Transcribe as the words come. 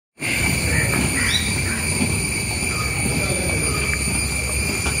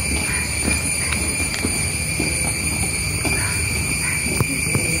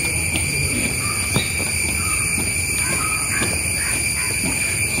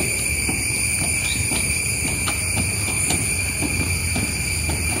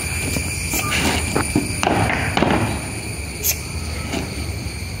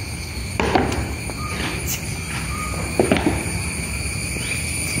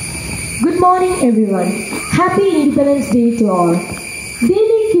Good morning, everyone. Happy Independence Day to all. They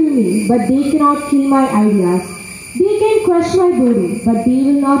may kill me, but they cannot kill my ideas. They can crush my body, but they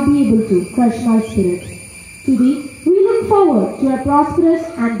will not be able to crush my spirit. Today, we look forward to a prosperous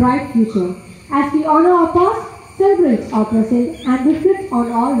and bright future as we honor our past, celebrate our present, and reflect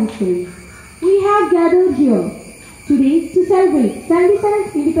on our history. We have gathered here today to celebrate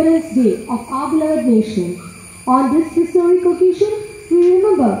 77th Independence Day of our beloved nation. On this historic occasion, we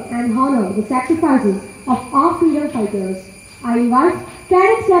remember and honor the sacrifices of our freedom fighters. I invite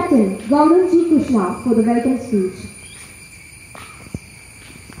Cadet Captain Gautam G. Krishna for the welcome speech.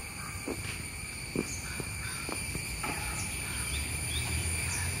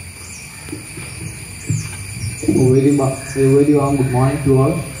 A very warm good morning to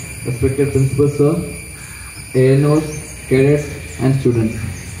all, respected principals, sir, ANOs, cadets, and students.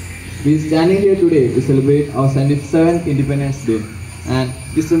 We are standing here today to celebrate our 77th Independence Day, and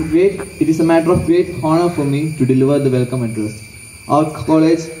it is a matter of great honor for me to deliver the welcome address. Our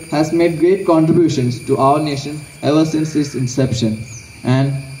college has made great contributions to our nation ever since its inception,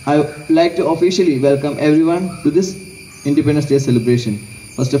 and I would like to officially welcome everyone to this Independence Day celebration.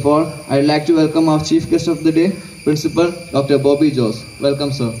 First of all, I would like to welcome our chief guest of the day, Principal Dr. Bobby Jose.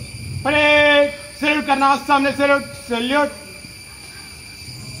 Welcome, sir. Parade! Salute करना सामने salute salute.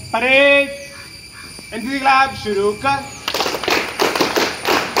 Parade! NCC clap शुरू कर.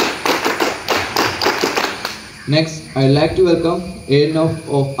 Next, I would like to welcome AN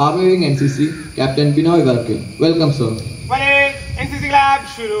of Army Wing NCC, Captain Binoy Varakil. Welcome, sir. Parade! NCC clap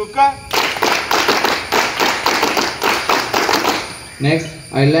शुरू कर. Next,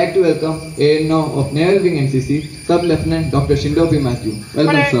 I would like to welcome AN of Naval Wing NCC, Sub Lieutenant Dr. Shindopi Matthew.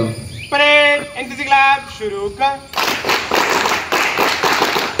 Welcome, Parade, sir. Parade! NCC clap शुरू कर.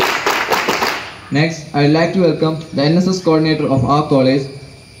 Next, I would like to welcome the NSS coordinator of our college,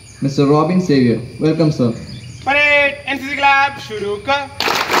 Mr. Robin Xavier. Welcome, sir. Parade! NCC clap शुरू कर.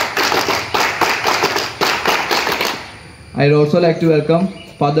 I would also like to welcome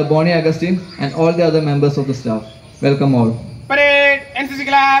Father Bonnie Augustine and all the other members of the staff. Welcome all. Parade! NCC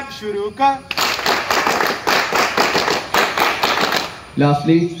clap शुरू कर.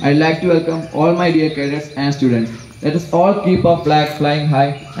 Lastly, I would like to welcome all my dear cadets and students. Let us all keep our flag flying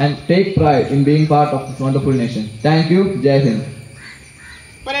high and take pride in being part of this wonderful nation. Thank you. Jai Hind.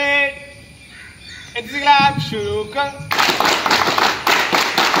 Parade! NCC clap शुरू कर.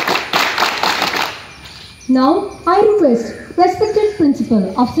 Now, I request respected Principal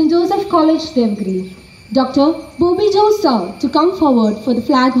of St.Joseph College, Devagiri, Dr. Bobby Jose sir, to come forward for the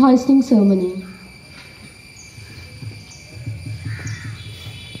flag hoisting ceremony.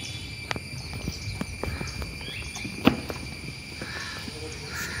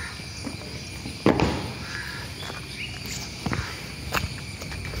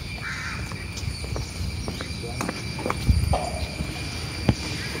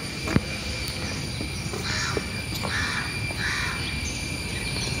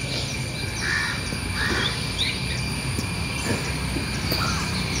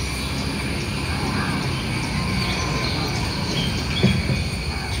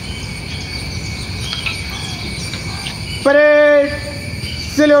 Parade!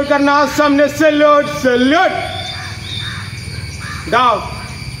 Salute करना सामने salute salute. Down.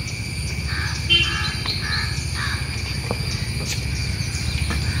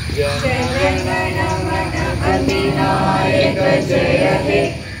 अधिनायक जय हे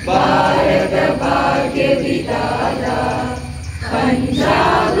भारत भाग्य विधाता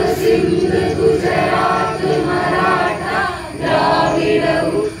पंजाब सिंध गुजरात मराठा द्राविड़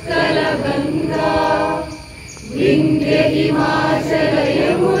उत्कल गंगा विंध्य हिमाचल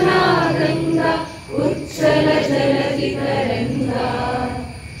यमुना गंगा उच्छल जलधि तरंगा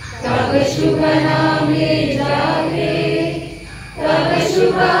तव शुभ नामे जागे तव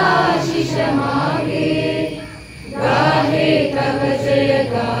शुभ आशीष मागे गाहे तव जय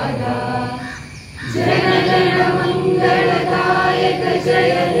गाथा जन गण मंगलदायक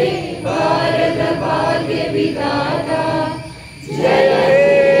जय हे भारत भाग्य विधाता जय हे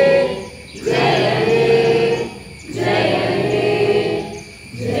जय हे जय हे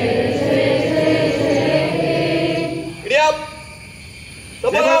जय जय जय जय हे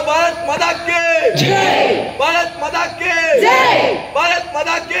तो बोलो भारत माता की जय भारत माता की जय भारत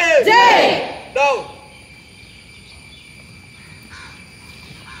माता की जय Down.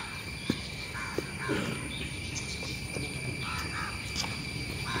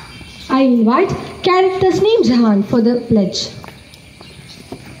 I invite Capt Tasneem Jahan for the pledge.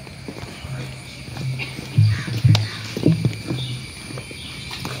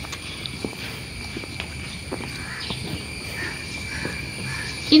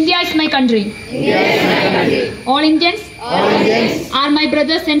 India is my country. India is my country. All Indians are my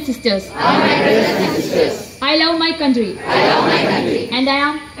brothers and sisters. I love my country. And I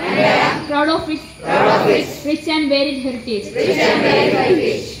am proud of its rich and varied heritage.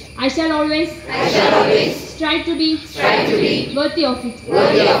 I shall always strive to be worthy of it.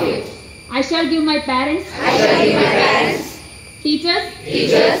 I shall give my parents, teachers,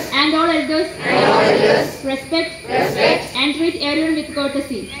 and all elders respect and treat everyone with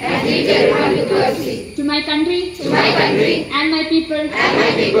courtesy. To my country and my people,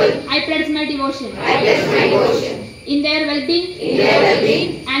 I pledge my devotion. In their well-being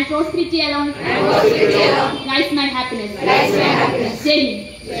and prosperity alone lies my happiness. Jai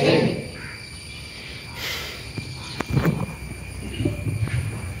Hind.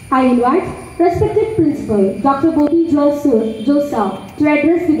 I invite respected Principal Dr. Bobby Joseph to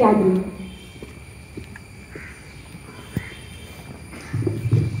address the gathering.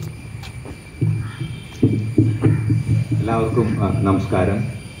 എല്ലാവർക്കും നമസ്കാരം.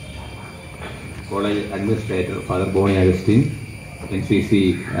 College administrator father Boney Augustine, NCC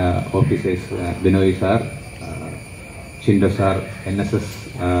officers Binoy sir, Shindo sir, NSS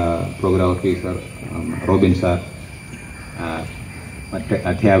programme officer Robin sir, മറ്റ്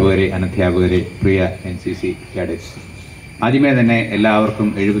അധ്യാപകരെ അനധ്യാപകരെ, പ്രിയ NCC cadets, ആദ്യമേ തന്നെ എല്ലാവർക്കും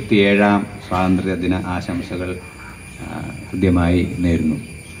 77ാം സ്വാതന്ത്ര്യദിന ആശംസകൾ ഹൃദ്യമായി നേരുന്നു.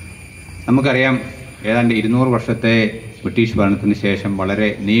 നമുക്കറിയാം, ഏതാണ്ട് 200 വർഷത്തെ ബ്രിട്ടീഷ് ഭരണത്തിന് ശേഷം വളരെ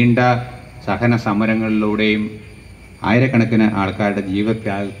നീണ്ട സഹന സമരങ്ങളിലൂടെയും ആയിരക്കണക്കിന് ആൾക്കാരുടെ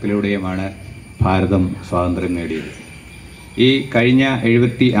ജീവത്യാഗത്തിലൂടെയുമാണ് ഭാരതം സ്വാതന്ത്ര്യം നേടിയത്. ഈ കഴിഞ്ഞ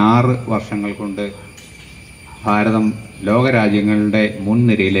 76 വർഷങ്ങൾ കൊണ്ട് ഭാരതം ലോകരാജ്യങ്ങളുടെ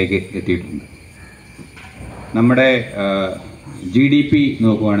മുൻനിരയിലേക്ക് എത്തിയിട്ടുണ്ട്. നമ്മുടെ GDP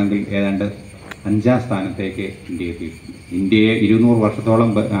നോക്കുകയാണെങ്കിൽ ഏതാണ്ട് 5ാം സ്ഥാനത്തേക്ക് ഇന്ത്യ എത്തിയിട്ടുണ്ട്. ഇന്ത്യയെ 200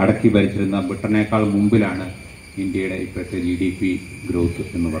 വർഷത്തോളം അടക്കി ഭരിച്ചിരുന്ന ബ്രിട്ടനേക്കാൾ മുമ്പിലാണ് ഇന്ത്യയുടെ ഇപ്പോഴത്തെ GDP ഗ്രോത്ത്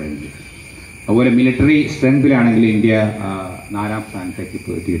എന്ന് പറയുന്നത്. അതുപോലെ മിലിറ്ററി സ്ട്രെങ്തിലാണെങ്കിൽ ഇന്ത്യ 4ാം സ്ഥാനത്തേക്ക്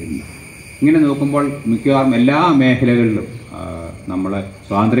ഇപ്പോൾ എത്തിയിട്ടുണ്ട്. ഇങ്ങനെ നോക്കുമ്പോൾ മിക്കവാറും എല്ലാ മേഖലകളിലും നമ്മൾ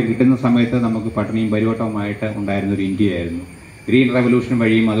സ്വാതന്ത്ര്യം കിട്ടുന്ന സമയത്ത് നമുക്ക് പട്ടിണിയും പരിവട്ടവുമായിട്ട് ഉണ്ടായിരുന്നൊരു ഇന്ത്യയായിരുന്നു. ഗ്രീൻ റെവല്യൂഷൻ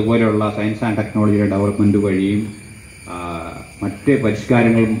വഴിയും അതുപോലെയുള്ള സയൻസ് ആൻഡ് ടെക്നോളജിയുടെ ഡെവലപ്മെൻറ്റ് വഴിയും മറ്റ്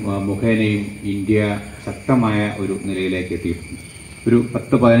പരിഷ്കാരങ്ങൾ മുഖേനയും ഇന്ത്യ ശക്തമായ ഒരു നിലയിലേക്ക് എത്തിയിട്ടുണ്ട്. ഒരു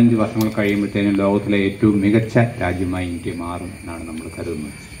 10-15 വർഷങ്ങൾ കഴിയുമ്പോഴത്തേനും ലോകത്തിലെ ഏറ്റവും മികച്ച രാജ്യമായി ഇന്ത്യ മാറും എന്നാണ് നമ്മൾ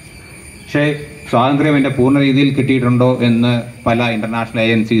കരുതുന്നത്. പക്ഷേ സ്വാതന്ത്ര്യം എൻ്റെ പൂർണ്ണ രീതിയിൽ കിട്ടിയിട്ടുണ്ടോ എന്ന് പല ഇൻ്റർനാഷണൽ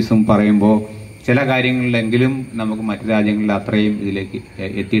ഏജൻസീസും പറയുമ്പോൾ ചില കാര്യങ്ങളിലെങ്കിലും നമുക്ക് മറ്റു രാജ്യങ്ങളിൽ അത്രയും ഇതിലേക്ക്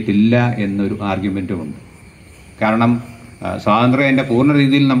എത്തിയിട്ടില്ല എന്നൊരു ആർഗ്യുമെൻറ്റുമുണ്ട്. കാരണം സ്വാതന്ത്ര്യം എൻ്റെ പൂർണ്ണ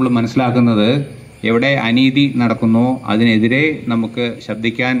രീതിയിൽ നമ്മൾ മനസ്സിലാക്കുന്നത് എവിടെ അനീതി നടക്കുന്നോ അതിനെതിരെ നമുക്ക്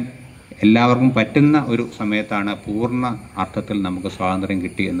ശബ്ദിക്കാൻ എല്ലാവർക്കും പറ്റുന്ന ഒരു സമയത്താണ് പൂർണ്ണ അർത്ഥത്തിൽ നമുക്ക് സ്വാതന്ത്ര്യം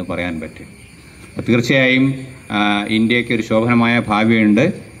കിട്ടി എന്ന് പറയാൻ പറ്റും. തീർച്ചയായും ഇന്ത്യക്ക് ഒരു ശോഭനമായ ഭാവിയുണ്ട്.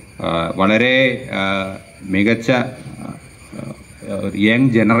 വളരെ മികച്ച യങ്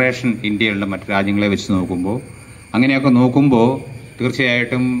ജനറേഷൻ ഇന്ത്യയുള്ള മറ്റു രാജ്യങ്ങളെ വെച്ച് നോക്കുമ്പോൾ, അങ്ങനെയൊക്കെ നോക്കുമ്പോൾ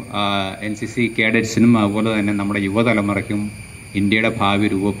തീർച്ചയായിട്ടും NCC കേഡറ്റ്സിനും അതുപോലെ തന്നെ നമ്മുടെ യുവതലമുറയ്ക്കും ഇന്ത്യയുടെ ഭാവി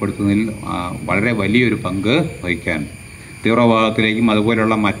രൂപപ്പെടുത്തുന്നതിൽ വളരെ വലിയൊരു പങ്ക് വഹിക്കാൻ, തീവ്രവാദത്തിലേക്കും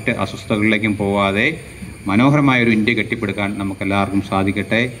അതുപോലെയുള്ള മറ്റ് അസ്വസ്ഥതകളിലേക്കും പോവാതെ മനോഹരമായൊരു ഇന്ത്യ കെട്ടിപ്പടുക്കാൻ നമുക്കെല്ലാവർക്കും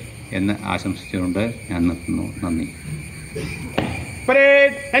സാധിക്കട്ടെ എന്ന് ആശംസിച്ചുകൊണ്ട് ഞാൻ നിർത്തുന്നു. നന്ദി.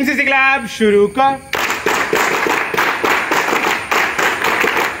 परेड NCC क्लब शुरू कर.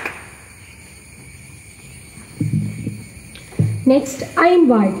 Next, I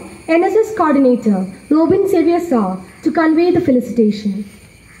invite NSS Coordinator Robin Xavier Sir to convey the felicitation.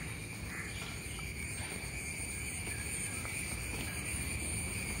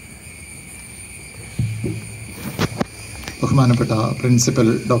 ബഹുമാനപ്പെട്ട principal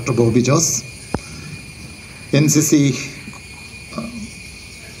doctor Bobby Jose, NCC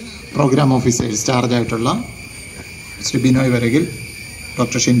programme officers ചാർജായിട്ടുള്ള Shri Binoy വരകിൽ,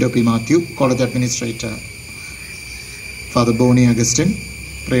 doctor Shindo P Mathew, college administrator father Boney Augustine,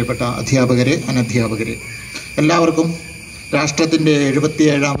 പ്രിയപ്പെട്ട അധ്യാപകരെ അനധ്യാപകരെ, എല്ലാവർക്കും രാഷ്ട്രത്തിൻ്റെ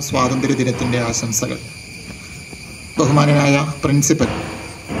 77ാം സ്വാതന്ത്ര്യ ദിനത്തിൻ്റെ ആശംസകൾ. ബഹുമാനനായ പ്രിൻസിപ്പൽ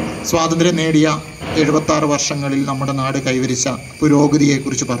സ്വാതന്ത്ര്യം നേടിയ 76 വർഷങ്ങളിൽ നമ്മുടെ നാട് കൈവരിച്ച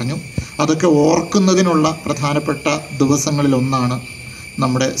പുരോഗതിയെക്കുറിച്ച് പറഞ്ഞു. അതൊക്കെ ഓർക്കുന്നതിനുള്ള പ്രധാനപ്പെട്ട ദിവസങ്ങളിലൊന്നാണ്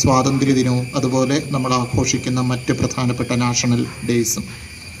നമ്മുടെ സ്വാതന്ത്ര്യ ദിനവും അതുപോലെ നമ്മൾ ആഘോഷിക്കുന്ന മറ്റ് പ്രധാനപ്പെട്ട നാഷണൽ ഡേയ്സും.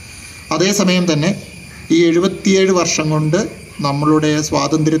 അതേസമയം തന്നെ ഈ 77 വർഷം കൊണ്ട് നമ്മളുടെ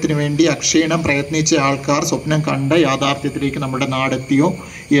സ്വാതന്ത്ര്യത്തിന് വേണ്ടി അക്ഷീണം പ്രയത്നിച്ച ആൾക്കാർ സ്വപ്നം കണ്ട യാഥാർത്ഥ്യത്തിലേക്ക് നമ്മുടെ നാടെത്തിയോ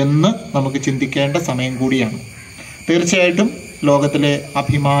എന്ന് നമുക്ക് ചിന്തിക്കേണ്ട സമയം കൂടിയാണ്. തീർച്ചയായിട്ടും ലോകത്തിലെ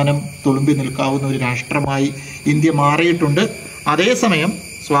അഭിമാനം തുളുമ്പി നിൽക്കാവുന്ന ഒരു രാഷ്ട്രമായി ഇന്ത്യ മാറിയിട്ടുണ്ട്. അതേസമയം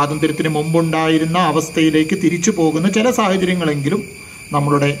സ്വാതന്ത്ര്യത്തിന് മുമ്പുണ്ടായിരുന്ന അവസ്ഥയിലേക്ക് തിരിച്ചു പോകുന്ന ചില സാഹചര്യങ്ങളെങ്കിലും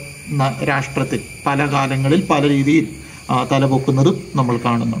നമ്മളുടെ രാഷ്ട്രത്തിൽ പല കാലങ്ങളിൽ പല രീതിയിൽ തലപൊക്കുന്നതും നമ്മൾ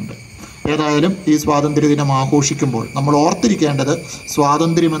കാണുന്നുണ്ട്. ഏതായാലും ഈ സ്വാതന്ത്ര്യദിനം ആഘോഷിക്കുമ്പോൾ നമ്മൾ ഓർത്തിരിക്കേണ്ടത്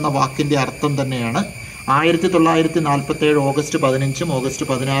സ്വാതന്ത്ര്യം എന്ന വാക്കിൻ്റെ അർത്ഥം തന്നെയാണ്. 1947 ഓഗസ്റ്റ് 15 ഓഗസ്റ്റ്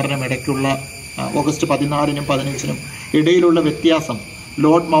 16 ഇടയ്ക്കുള്ള ഓഗസ്റ്റ് 14 15 ഇടയിലുള്ള വ്യത്യാസം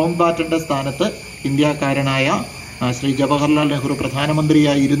ലോർഡ് മൗണ്ട് ബാറ്റന്റെ സ്ഥാനത്ത് ഇന്ത്യക്കാരനായ ശ്രീ ജവഹർലാൽ നെഹ്റു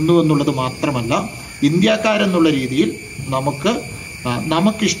പ്രധാനമന്ത്രിയായിരുന്നു എന്നുള്ളത് മാത്രമല്ല, ഇന്ത്യക്കാരെന്നുള്ള രീതിയിൽ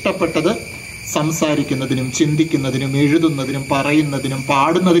നമുക്കിഷ്ടപ്പെട്ടത് സംസാരിക്കുന്നതിനും ചിന്തിക്കുന്നതിനും എഴുതുന്നതിനും പറയുന്നതിനും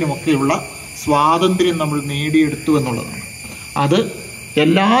പാടുന്നതിനുമൊക്കെയുള്ള സ്വാതന്ത്ര്യം നമ്മൾ നേടിയെടുത്തു എന്നുള്ളതാണ്. അത്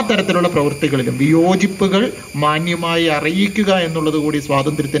എല്ലാ തരത്തിലുള്ള പ്രവൃത്തികളിലും വിയോജിപ്പുകൾ മാന്യമായി അറിയിക്കുക എന്നുള്ളത് കൂടി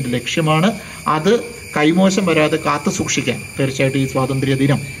സ്വാതന്ത്ര്യത്തിൻ്റെ ലക്ഷ്യമാണ്. അത് കൈമോശം വരാതെ കാത്തു സൂക്ഷിക്കാൻ തീർച്ചയായിട്ടും ഈ സ്വാതന്ത്ര്യ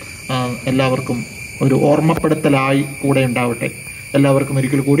ദിനം എല്ലാവർക്കും ഒരു ഓർമ്മപ്പെടുത്തലായി കൂടെ ഉണ്ടാവട്ടെ. എല്ലാവർക്കും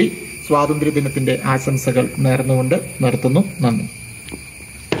ഒരിക്കൽ കൂടി സ്വാതന്ത്ര്യ ദിനത്തിൻ്റെ ആശംസകൾ നേർന്നുകൊണ്ട് നിർത്തുന്നു. നന്ദി.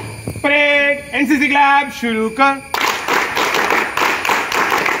 परेड एनसीसी क्लब शुरू कर.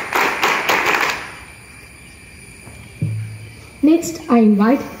 Next, I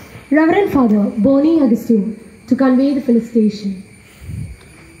invite Reverend Father Boni Agustin to convey the felicitation.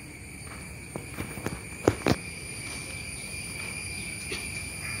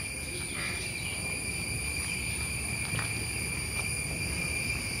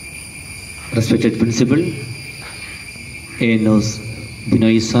 Respected Principal, ANOs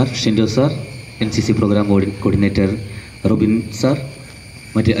Binoy sir, St.Joseph sir, NCC program coordinator Robin sir,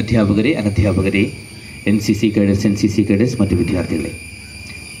 മറ്റ് അധ്യാപകരെ അനധ്യാപകരെ, NCC cadets, മറ്റ് വിദ്യാർത്ഥികളെ,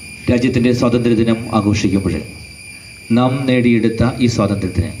 രാജ്യത്തിൻ്റെ സ്വാതന്ത്ര്യദിനം ആഘോഷിക്കുമ്പോൾ നാം നേടിയെടുത്ത ഈ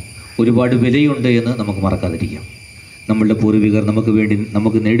സ്വാതന്ത്ര്യത്തിന് ഒരുപാട് വിലയുണ്ട് എന്ന് നമുക്ക് മറക്കാതിരിക്കാം. നമ്മളുടെ പൂർവികർ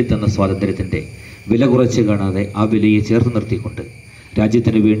നമുക്ക് നേടിത്തന്ന സ്വാതന്ത്ര്യത്തിൻ്റെ വില കുറച്ച് കാണാതെ ആ വിലയെ ചേർത്ത് നിർത്തിക്കൊണ്ട്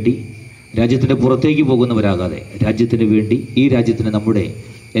രാജ്യത്തിന് വേണ്ടി, രാജ്യത്തിൻ്റെ പുറത്തേക്ക് പോകുന്നവരാകാതെ രാജ്യത്തിന് വേണ്ടി, ഈ രാജ്യത്തിന് നമ്മുടെ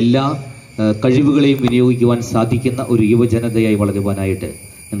എല്ലാ കഴിവുകളെയും വിനിയോഗിക്കുവാൻ സാധിക്കുന്ന ഒരു യുവജനതയായി വളരുവാനായിട്ട്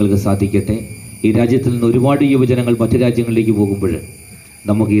നിങ്ങൾക്ക് സാധിക്കട്ടെ. ഈ രാജ്യത്തിൽ നിന്ന് ഒരുപാട് യുവജനങ്ങൾ മറ്റു രാജ്യങ്ങളിലേക്ക് പോകുമ്പോൾ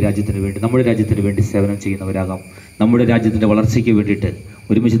നമുക്ക് ഈ രാജ്യത്തിന് വേണ്ടി, നമ്മുടെ രാജ്യത്തിന് വേണ്ടി സേവനം ചെയ്യുന്നവരാകാം, നമ്മുടെ രാജ്യത്തിൻ്റെ വളർച്ചയ്ക്ക് വേണ്ടിയിട്ട്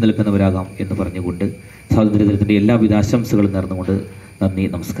ഒരുമിച്ച് നിൽക്കുന്നവരാകാം എന്ന് പറഞ്ഞുകൊണ്ട് സ്വാതന്ത്ര്യദിനത്തിൻ്റെ എല്ലാവിധ ആശംസകളും നേർന്നുകൊണ്ട് നന്ദി,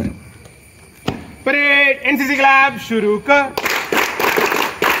 നമസ്കാരം. परेड एनसीसी क्लब शुरू कर.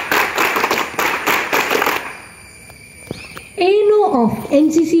 ANO of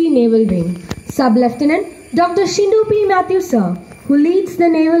NCC Naval Wing, Sub-Lieutenant Dr. Shindu P. Matthew sir, who leads the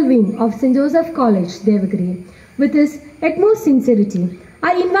Naval Wing of St.Joseph College, Devagiri, with his utmost sincerity,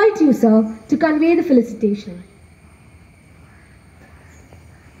 I invite you, sir, to convey the felicitation.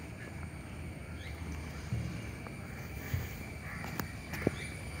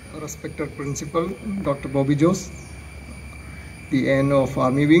 Respected Principal Dr. Bobby Jose, the ANO of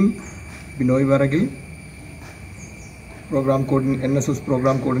Army Wing, Binoy Varakil, NSS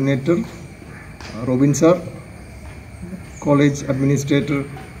Program Coordinator Robin sir, College Administrator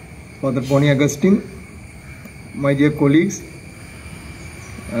Father Boni Agustin, my dear colleagues,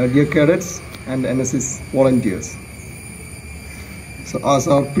 dear cadets and NSS volunteers. So as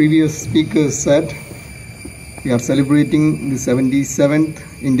our previous speakers said, we are celebrating the 77th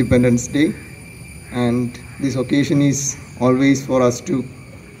Independence Day, and this occasion is always for us to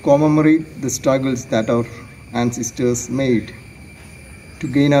commemorate the struggles that our ancestors made to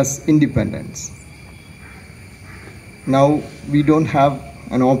gain us independence. Now we don't have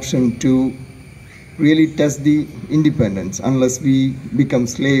an option to really test the independence unless we become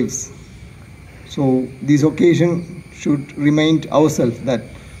slaves. So this occasion should remind ourselves that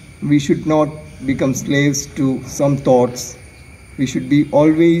we should not become slaves to some thoughts. We should be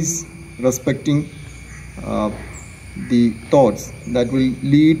always respecting the thoughts that will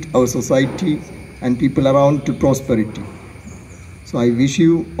lead our society and people around to prosperity. So I wish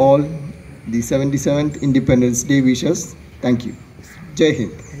you all the 77th Independence Day wishes. Thank you. Jai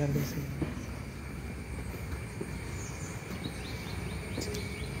Hind.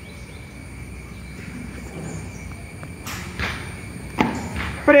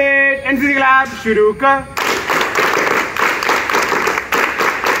 Parade NCC club शुरू कर.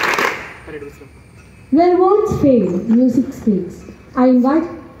 Where words fail, music speaks. I invite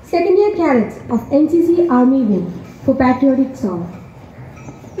second year cadets of NCC Army Wing for patriotic song.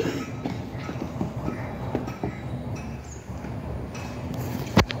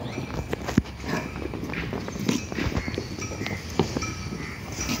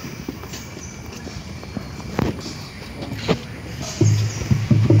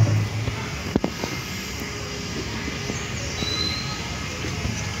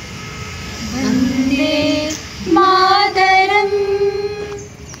 मातरम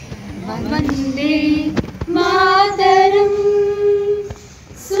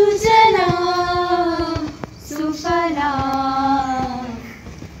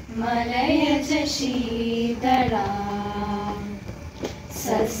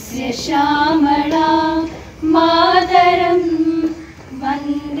सस्यश्यामला मातरं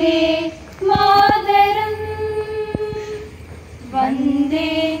वन्दे मातरं वन्दे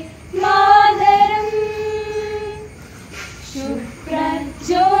मातरं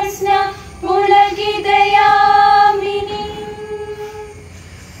शुभ्रज्योत्स्ना पुलकितयामिनी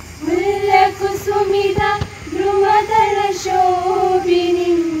मुल्लकुसुमिता द्रुमदलशोभिनी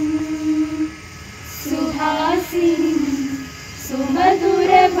सुहासिनी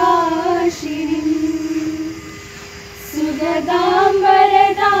सुमधुरभाषिणी सुगदां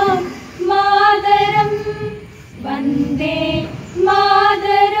वरदां मातरं वन्दे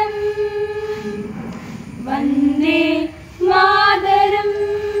मातरं Vande Mataram.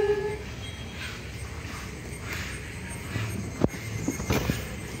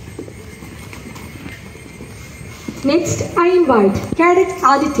 Next, I invite Cadet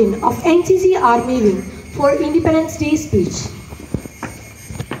Adityan of NCC Army Wing for Independence Day speech.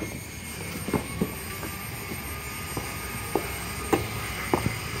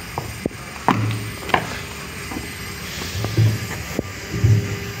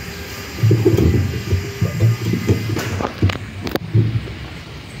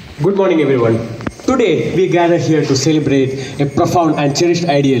 Good morning, everyone. Today, we gather here to celebrate a profound and cherished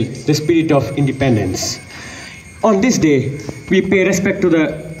ideal, the spirit of independence. On this day, we pay respect to the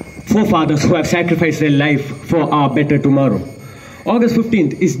forefathers who have sacrificed their life for our better tomorrow. August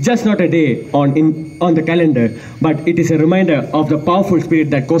 15th is just not a day on the calendar, but it is a reminder of the powerful spirit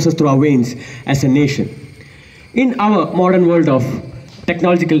that courses through our veins as a nation. In our modern world of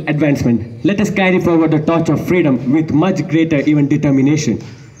technological advancement, let us carry forward the torch of freedom with much greater even determination.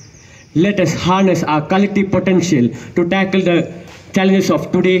 Let us harness our collective potential to tackle the challenges of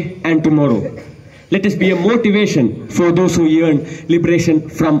today and tomorrow. Let us be a motivation for those who yearn liberation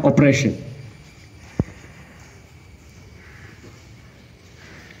from oppression.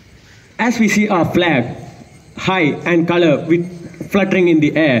 As we see our flag, high and color with fluttering in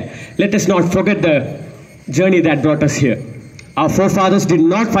the air, let us not forget the journey that brought us here. Our forefathers did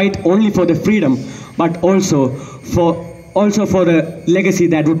not fight only for the freedom, but also for the legacy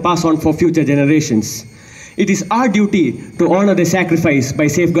that would pass on for future generations. It is our duty to honor their sacrifice by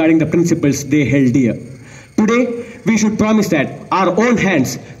safeguarding the principles they held dear. Today, we should promise that our own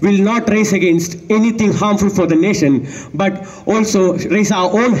hands will not raise against anything harmful for the nation, but also raise our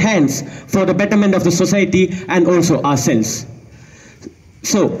own hands for the betterment of the society and also ourselves.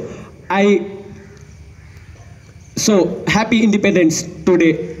 So happy Independence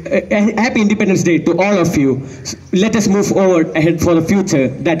Day to all of you. Let us move forward ahead for the future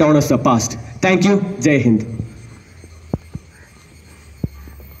that honors the past. Thank you. Jai Hind.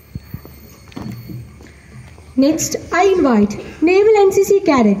 Next, I invite Naval NCC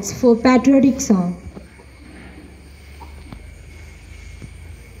Cadets for patriotic song.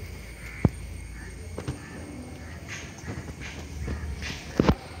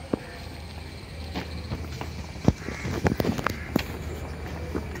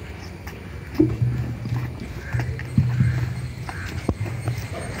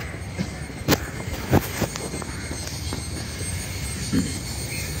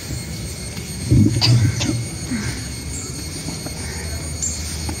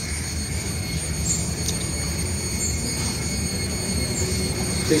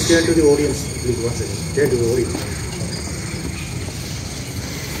 Please turn to the audience, please, once again. Turn to the audience.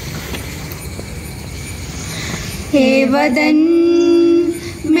 हे वदन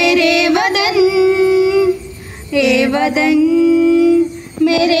मेरे वदन, हे वदन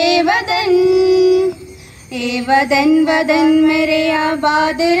मेरे वदन, हे वदन वदन मेरे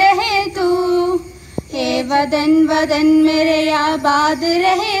आबाद रहे तू, हे वदन वदन मेरे आबाद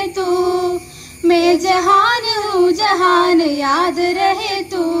रहे तू, मैं जहान हूँ जहान याद रहे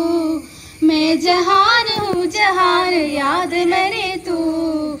तू, मैं जहान हूँ जहान याद मेरे तू,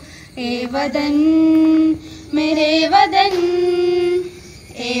 ए वदन मेरे वदन,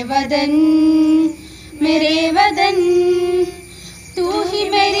 ए वदन मेरे वदन, तू ही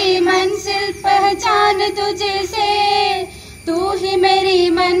मेरी मंजिल पहचान तुझे से, तू ही मेरी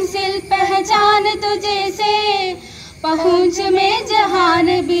मंजिल पहचान तुझे से, पहुँच में जहान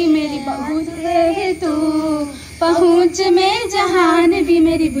भी मेरी बहुत रहे तू, पहुँच में जहान भी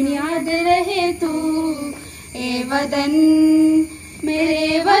मेरी बुनियाद रहे तू, ए वदन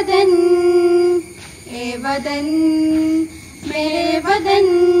मेरे वदन, ए वदन मेरे वदन,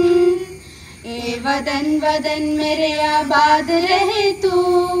 ए वदन वदन मेरे आबाद रहे तू,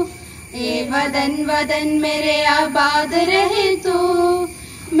 ए वदन वदन मेरे आबाद रहे तू,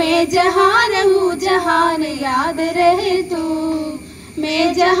 मैं जहान हूँ जहान याद रहे तू,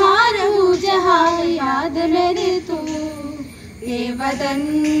 मैं जहान हूँ जहान याद मेरे तू, ए वतन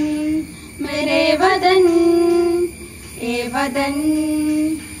मेरे वतन, ए वतन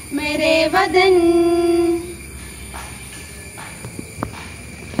मेरे वतन।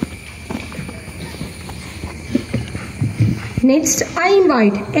 Next, I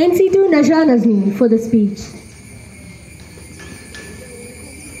invite NC2 Najra Nazmeen for the speech.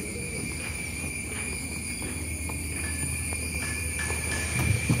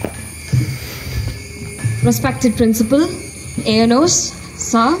 Respected Principal, ANOs,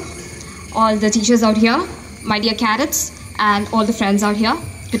 Sir, all the teachers out here, my dear cadets, and all the friends out here,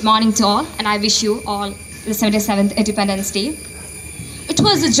 good morning to all, and I wish you all the 77th Independence Day. It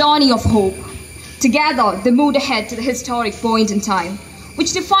was a journey of hope. Together, they moved ahead to the historic point in time,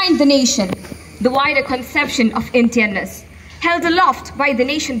 which defined the nation. The wider conception of Indianness, held aloft by the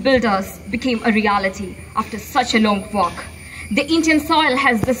nation builders, became a reality after such a long walk. The Indian soil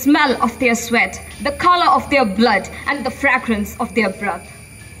has the smell of their sweat, the color of their blood, and the fragrance of their breath.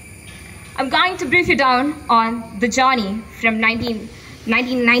 I'm going to brief you down on the journey from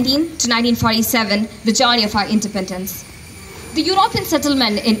 1919 to 1947, the journey of our independence. The European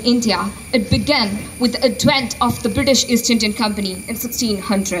settlement in India, it began with the advent of the British East Indian Company in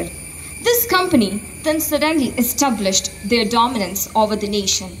 1600. This company then suddenly established their dominance over the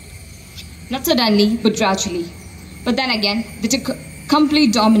nation. Not suddenly, but gradually. But then again, they took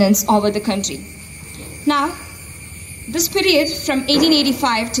complete dominance over the country. Now, this period from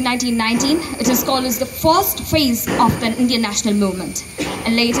 1885 to 1919, it is called as the first phase of the Indian national movement.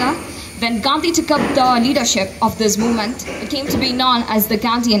 And later, when Gandhi took up the leadership of this movement, it came to be known as the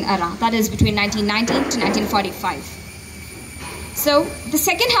Gandhian era, that is between 1919 to 1945. So, the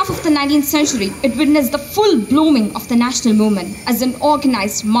second half of the 19th century, it witnessed the full blooming of the national movement as an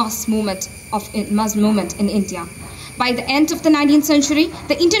organized mass movement in India. By the end of the 19th century,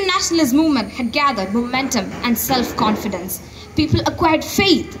 the Indian nationalist movement had gathered momentum and self-confidence. People acquired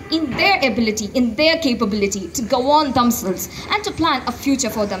faith in their ability, in their capability to go on themselves and to plan a future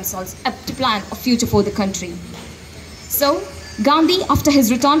for themselves, to plan a future for the country. So, Gandhi, after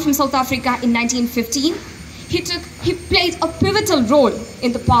his return from South Africa in 1915, he played a pivotal role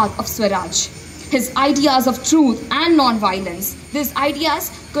in the path of Swaraj. His ideas of truth and non-violence, these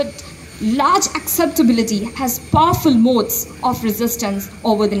ideas could large acceptability as powerful modes of resistance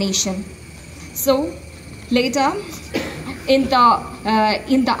over the nation. So, later, in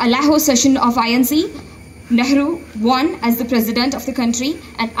the Lahore session of INC, Nehru won as the president of the country,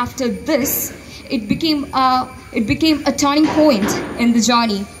 and after this, it became a turning point in the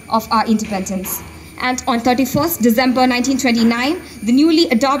journey of our independence. And on 31st December 1929, the newly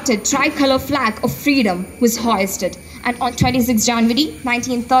adopted tricolor flag of freedom was hoisted. And on 26 January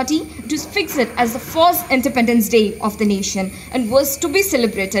 1930, it was fixed as the first Independence Day of the nation and was to be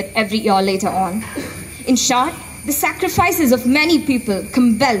celebrated every year later on. In short, the sacrifices of many people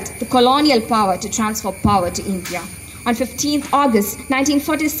compelled the colonial power to transfer power to India. On 15th August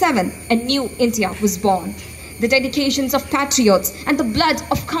 1947, a new India was born. The dedications of patriots and the blood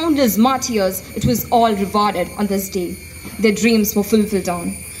of countless martyrs, it was all rewarded on this day. Their dreams were fulfilled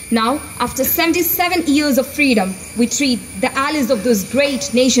on. Now, after 77 years of freedom, we treat the allies of those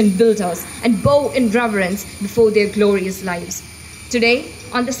great nation builders and bow in reverence before their glorious lives. Today,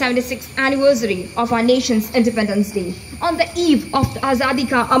 on the 76th anniversary of our nation's Independence Day, on the eve of the Azadi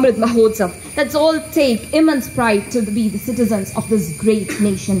Ka Amrit Mahotsav, let's all take immense pride to be the citizens of this great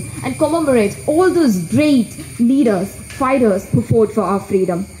nation and commemorate all those great leaders, fighters who fought for our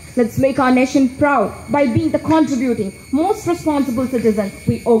freedom. Let's make our nation proud by being the contributing, most responsible citizen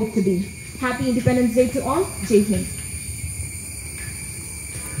we ought to be. Happy Independence Day to all. Jai Hind.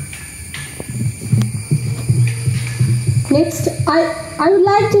 Next, I would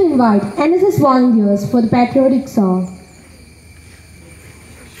like to invite NSS volunteers for the patriotic song.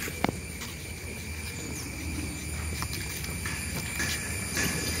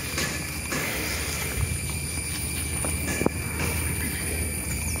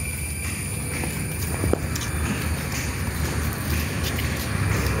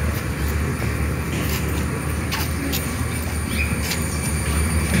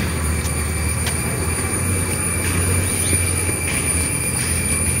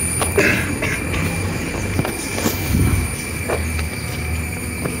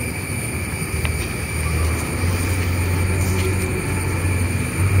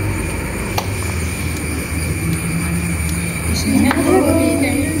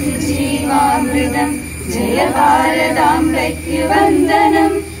 Jaya ഭാരതാംബയ്ക്ക്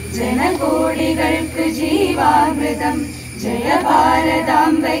വന്ദനം ജനകോടികൾക്ക് ജീവാമൃതം ജയ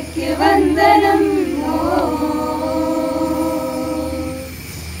ഭാരതാംബയ്ക്ക് വന്ദനം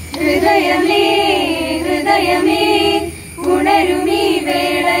ഹൃദയമേ ഹൃദയമേ ഉണരുമീ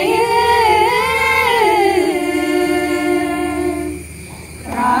വേളയിൽ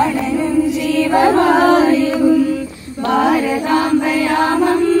പ്രാണനും ജീവവായുവും ഭാരതാംബയാമമ്മേ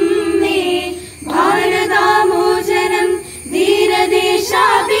ഭാരതാമോചനം ധീരദേശാഭിമാനികളെ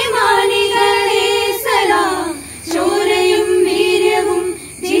സലാം ശൗര്യവും വീര്യവും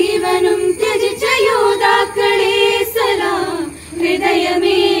ജീവനും ത്യജിച്ച യോദ്ധാക്കളെ സലാം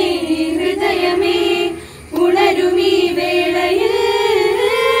ഹൃദയമേ ഹൃദയമേ ഉണരുമീ വേളയിൽ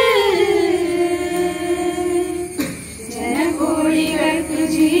ജനകോടികൾക്ക്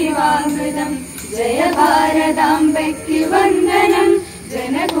ജീവാമൃതം ജയ ഭാരതാംബയ്ക്ക് വന്ദനം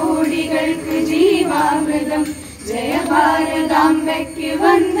ജനകോടികൾക്ക് ജീവാമൃതം ജയ ഭാരതാംബയ്ക്ക്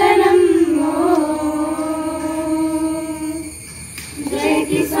വന്ദനം जय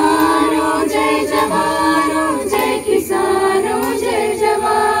किसानों जय जवानों जय किसानों जय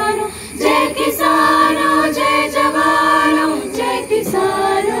जवानों जय किसानों जय जवानों जय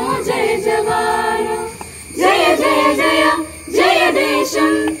किसानों जय जवानों जय जय जय जय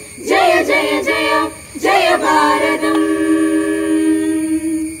देशं जय जय जय जय भारतम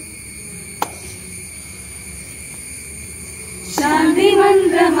शांति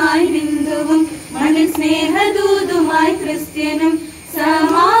मंत्रमाय हिंदुवुम मणिल स्नेहदूതുമായി ക്രിസ്ത്യനും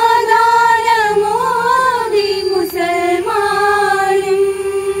സമാധാനമോദി മുസൽമാനും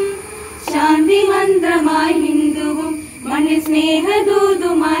ശാന്തി മന്ത്രമായി ഹിന്ദുവും മണ്ണിൽ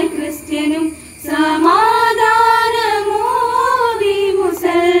സ്നേഹദൂതുമായി ക്രിസ്ത്യനും സമാധാനമോദി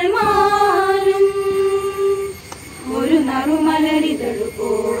മുസൽമാനും ഒരു നറുമലരിതളു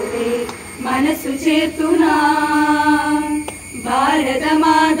പോലെ മനസ്സു ചേർത്തു നാം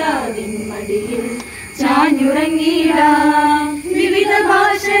ഭാരതമാതാവിൻ മടിയിൽ ചാഞ്ഞുറങ്ങിടാം വിവിധ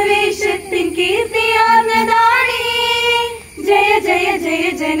ഭാഷവേഷത്തിൻ കീർത്തിയാർന്നതാണേ ജയ ജയ ജയ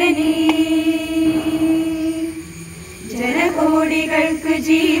ജനനീ ജനകോടികൾക്ക്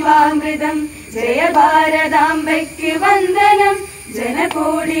ജീവാമൃതം ജയ ഭാരതാംബയ്ക്ക് വന്ദനം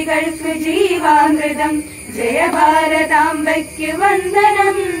ജനകോടികൾക്ക് ജീവാമൃതം ജയ ഭാരതാംബയ്ക്ക്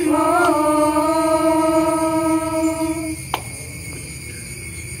വന്ദനം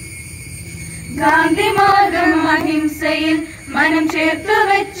ഗാന്ധി മാർഗം അഹിംസയിൽ മനം ചേർത്തു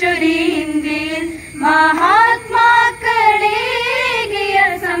വെച്ചൊരു ഇന്ത്യയിൽ മഹാത്മാക്കളേകിയ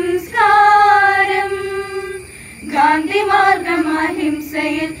സംസ്കാരം ഗാന്ധി മാർഗം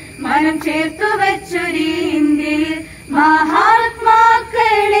അഹിംസയിൽ മനം ചേർത്തു വെച്ചൊരു ഇന്ത്യയിൽ മഹാത്മാക്കളേകിയ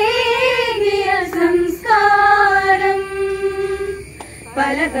സംസ്കാരം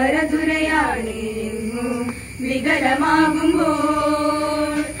പലതര ദുരയാണിരുന്നു വികലമാകുമ്പോൾ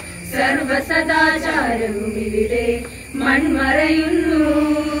സർവസദാചാരവും ഇവിടെ മൺമറയുന്നു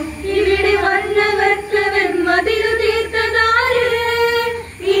ഇവിടെ വന്നവർക്ക് വെൺമതിലു തീർത്തതാര്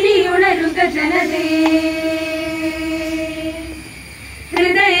ഇനി ഉണരുക ജനതേ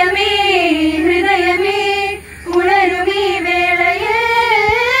ഹൃദയമേ ഹൃദയമേ ഉണരുമീ വേളയിൽ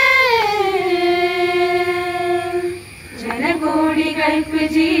ജനകോടികൾക്ക്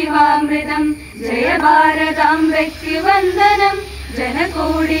ജീവാമൃതം ജയ ഭാരതാംബയ്ക്ക് വന്ദനം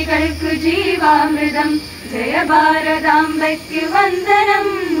ജനകോടികൾക്ക് ജീവാമൃതം ജയ ഭാരതാംബയ്ക്ക് വന്ദനം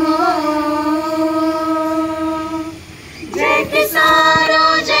ജയ കിസാനോ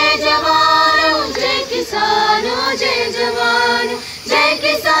ജയ ജവാനോ ജയ കിസാനോ ജയ ജവാനോ ജയ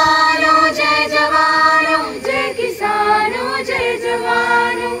കിസാനോ ജയ ജവാനോ ജയ കിസാനോ ജയ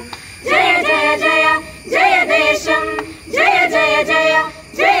ജവാനോ ജയ ജയ ജയ ജയ ദേശം ജയ ജയ ജയ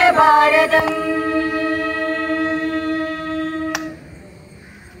ജയ ഭാരതം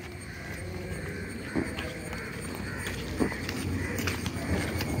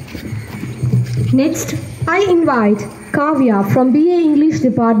Next, I invite Kavya from BA English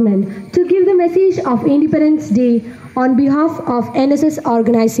Department to give the message of Independence Day on behalf of NSS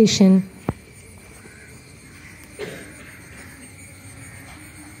organization.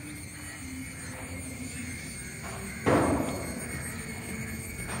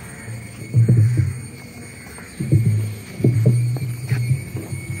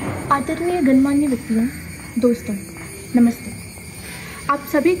 आदरणीय गणमान्य व्यक्तियों, दोस्तों, नमस्ते। आप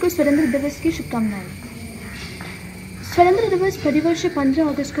सभी को स्वतंत्र दिवस की शुभकामनाएं। स्वतंत्र दिवस प्रतिवर्ष 15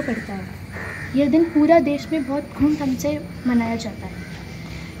 अगस्त को पड़ता है। यह दिन पूरा देश में बहुत धूमधाम से मनाया जाता है।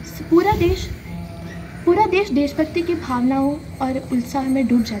 पूरा देश देशभक्ति की भावनाओं और उत्साह में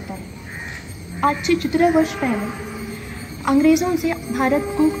डूब जाता है। आज से 14 वर्ष पहले अंग्रेज़ों से भारत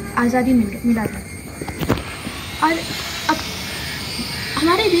को आज़ादी मिला था और अब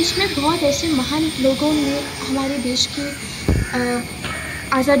हमारे देश में बहुत ऐसे महान लोगों ने हमारे देश की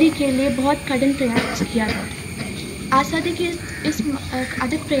आज़ादी के लिए बहुत कठिन प्रयास किया था। आज़ादी के इस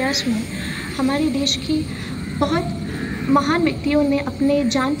अथक प्रयास में हमारे देश की बहुत महान व्यक्तियों ने अपने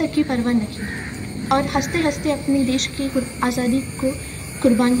जान तक की परवाह न की और हंसते हंसते अपने देश की आज़ादी को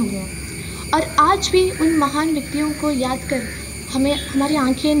कुर्बान हो गया। और आज भी उन महान व्यक्तियों को याद कर हमारी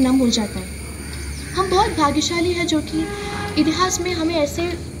आंखें नम हो जाता है। हम बहुत भाग्यशाली हैं जो कि इतिहास में हमें ऐसे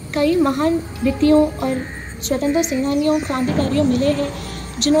कई महान व्यक्तियों और स्वतंत्रता सेनानियों, क्रांतिकारियों मिले हैं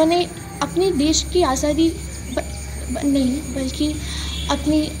जिन्होंने अपने देश की आज़ादी नहीं बल्कि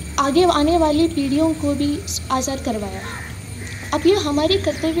अपनी आगे आने वाली पीढ़ियों को भी आज़ाद करवाया। अब ये हमारी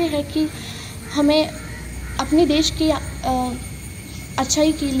कर्तव्य है कि हमें अपने देश की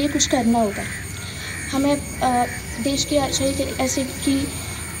अच्छाई के लिए कुछ करना होगा। हमें देश की अच्छाई के ऐसे कि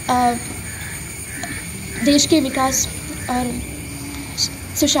देश के विकास और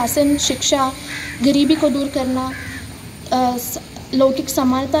सुशासन, शिक्षा, गरीबी को दूर करना, लौकिक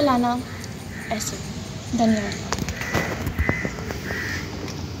समानता लाना, ऐसे। धन्यवाद।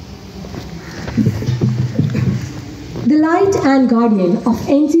 The light and guardian of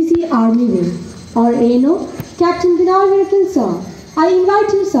NCC Army Wing, or ANO, CaptBinoyVarakil sir, I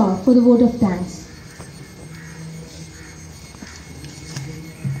invite you sir for the vote of thanks.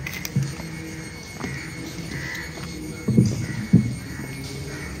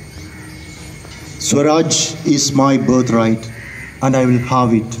 Swaraj is my birthright and I will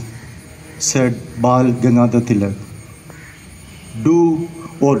have it, said Bal Gangadhar Tilak. Do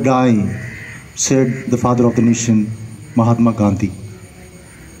or die, said the father of the nation, Mahatma Gandhi.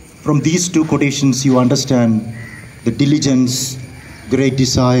 From these two quotations you understand the diligence, great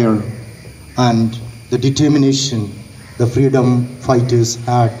desire and the determination the freedom fighters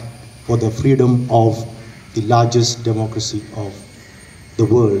had for the freedom of the largest democracy of the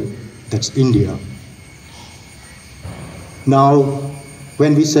world, that's India. Now,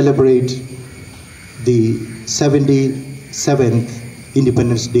 when we celebrate the 77th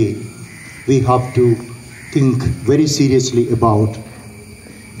Independence Day, we have to think very seriously about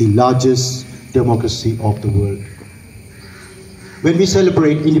the largest democracy of the world. When we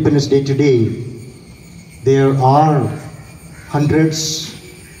celebrate Independence Day today, there are hundreds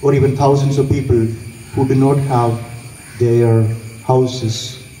or even thousands of people who do not have their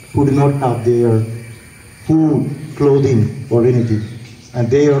houses, who do not have their food, clothing or anything. And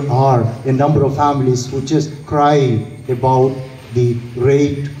there are a number of families who just cry about the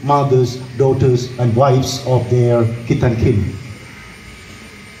raped mothers, daughters and wives of their kith and kin.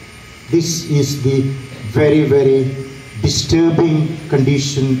 This is the very, very disturbing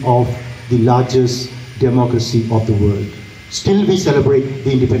condition of the largest democracy of the world. Still we celebrate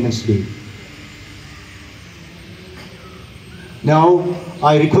the Independence Day. Now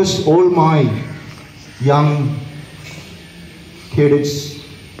I request all my young cadets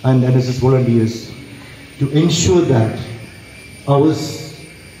and NSS volunteers to ensure that ours,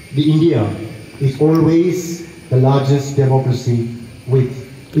 the India, is always the largest democracy with,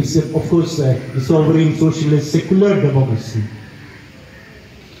 it's of course a sovereign, socialist, secular democracy.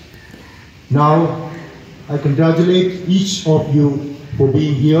 Now, I congratulate each of you for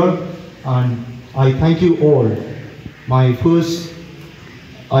being here and I thank you all. My first,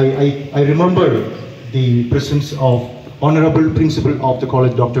 I remember the presence of Honorable Principal of the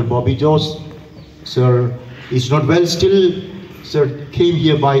College, Dr. Bobby Jones. Sir is not well still. Sir came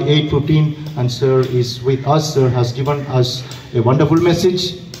here by 8:15 and sir is with us. Sir has given us a wonderful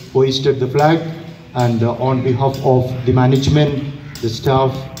message, hoisted the flag, and on behalf of the management, the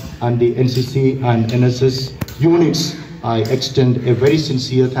staff and the NCC and NSS units, I extend a very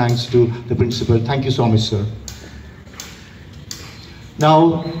sincere thanks to the principal. Thank you so much, sir.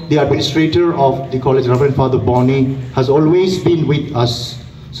 Now, the administrator of the college, Reverend Father Bonnie, has always been with us.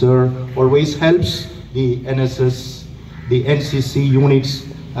 Sir always helps the NSS, the NCC units,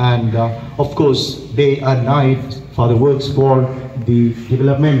 and of course, day and night, Father works for the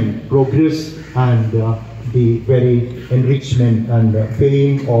development, progress, and the very enrichment and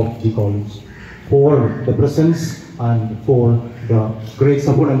fame of the college. For the presence and for the great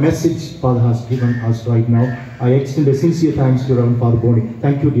support and message Father has given us right now, I extend a sincere thanks to Reverend Father Bonnie.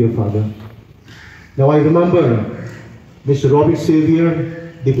 Thank you, dear Father. Now I remember Mr. Robert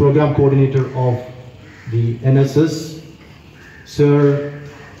Xavier, the program coordinator of the NSS. Sir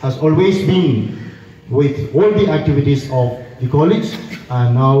has always been with all the activities of the college,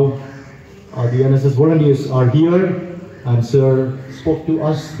 and now the NSS volunteers are here, and Sir spoke to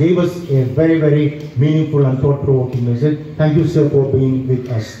us, gave us a very, very meaningful and thought-provoking message. Thank you, sir, for being with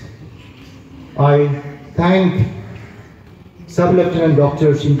us. I thank Sub-Lieutenant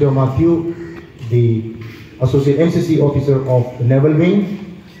Dr. Shinto Matthew, the Associate NCC Officer of the Naval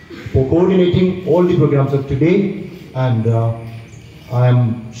Wing, for coordinating all the programs of today, and I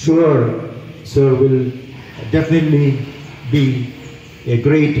am sure Sir will definitely been a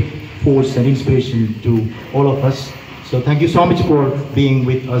great force and inspiration to all of us. So thank you so much for being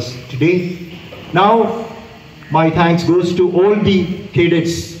with us today. Now, my thanks goes to all the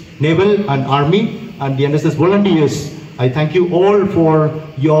cadets, Naval and Army, and the NSS volunteers. I thank you all for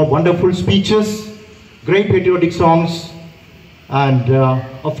your wonderful speeches, great patriotic songs, and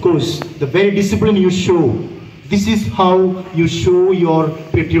of course, the very discipline you show. This is how you show your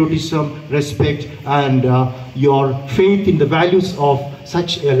patriotism, respect, and your faith in the values of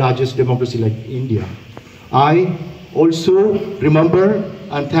such a largest democracy like India. I also remember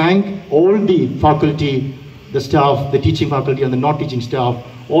and thank all the faculty, the staff, the teaching faculty and the non-teaching staff,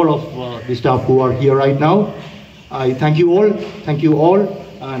 all of the staff who are here right now. I thank you all,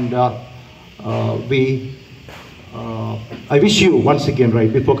 and I wish you once again,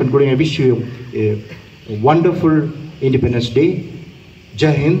 right, before concluding, I wish you a wonderful Independence Day.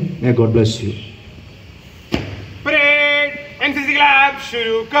 Jai Hind, may God bless you. Parade, NCC Club,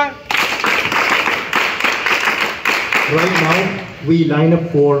 shuru kar. Right now, we line up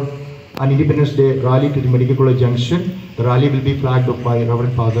for an Independence Day rally to the Medical College Junction. The rally will be flagged up by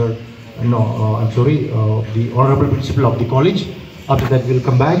Reverend Father, the Honorable Principal of the college. After that, we'll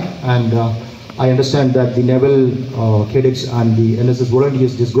come back, and I understand that the Naval cadets and the NSS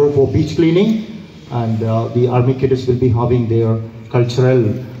volunteers just go for beach cleaning, and the Army cadets will be having their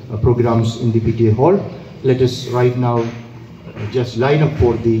cultural programs in the PTA hall. Let us right now just line up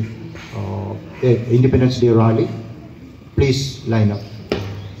for the Independence Day rally. Please line up.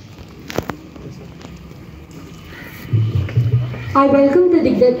 I welcome the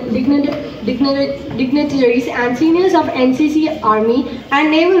dignitaries and seniors of NCC, Army and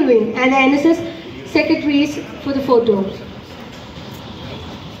Naval Wing and the NSS secretaries for the photo.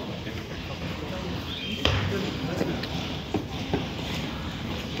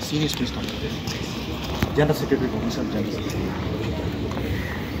 Seniors, please come. General Secretary, General Secretary.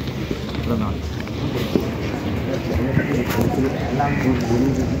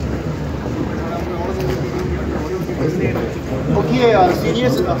 Okay,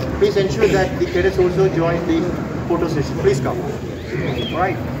 seniors, please ensure that the cadets also join the photo session. Please come. All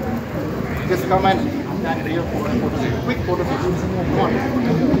right. Just come and stand here for a photo session. Quick photo session. Come on.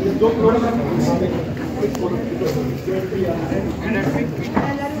 Don't close. Quick photo session.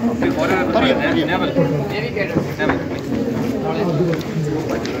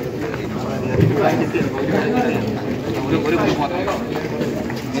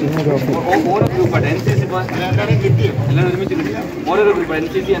 ഓരോ ഗ്രൂപ്പായിട്ട് NCC എല്ലാവരും ഒരുമിച്ച് കിട്ടിയ ഓരോരോ group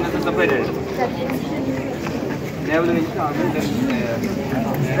NCC NSS separate ആയിട്ട് naval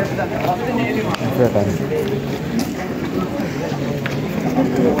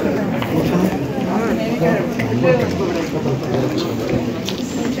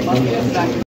വെച്ചിട്ട്